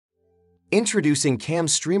Introducing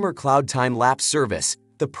CamStreamer Cloud Time-Lapse Service,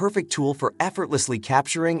 the perfect tool for effortlessly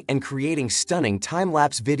capturing and creating stunning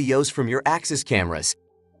time-lapse videos from your Axis cameras.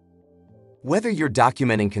 Whether you're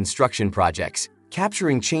documenting construction projects,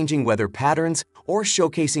 capturing changing weather patterns, or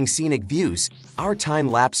showcasing scenic views, our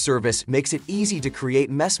time-lapse service makes it easy to create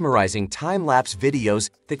mesmerizing time-lapse videos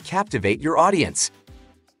that captivate your audience.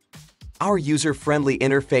 Our user-friendly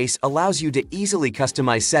interface allows you to easily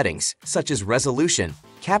customize settings such as resolution,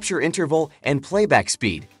 capture interval, and playback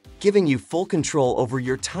speed, giving you full control over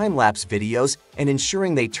your time-lapse videos and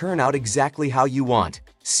ensuring they turn out exactly how you want.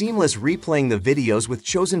 Seamless replaying the videos with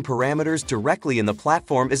chosen parameters directly in the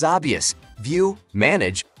platform is obvious. View,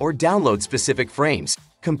 manage, or download specific frames.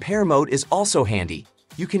 Compare mode is also handy.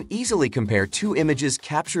 You can easily compare two images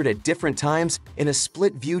captured at different times in a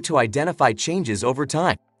split view to identify changes over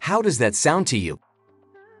time. How does that sound to you?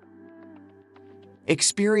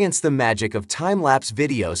 Experience the magic of time-lapse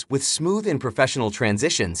videos with smooth and professional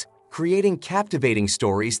transitions, creating captivating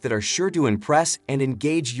stories that are sure to impress and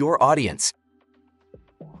engage your audience.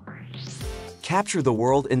 Capture the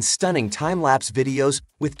world in stunning time-lapse videos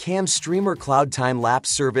with CamStreamer Cloud Time-Lapse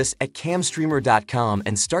service at camstreamer.com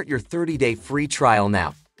and start your 30-day free trial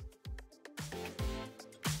now.